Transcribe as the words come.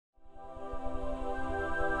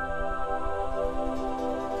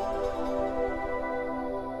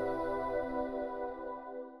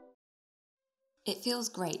It feels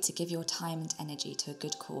great to give your time and energy to a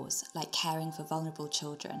good cause, like caring for vulnerable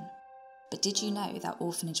children. But did you know that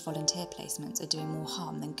orphanage volunteer placements are doing more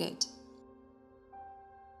harm than good?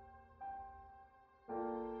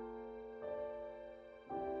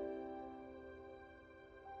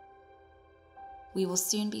 We will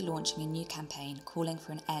soon be launching a new campaign calling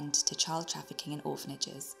for an end to child trafficking in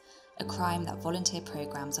orphanages, a crime that volunteer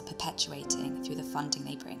programmes are perpetuating through the funding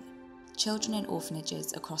they bring. Children in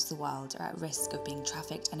orphanages across the world are at risk of being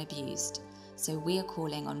trafficked and abused, so we are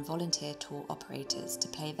calling on volunteer tour operators to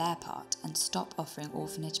play their part and stop offering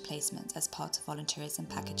orphanage placements as part of volunteerism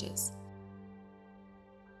packages.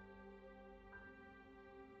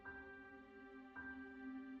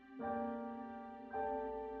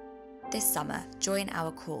 This summer, join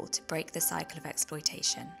our call to break the cycle of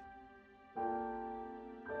exploitation.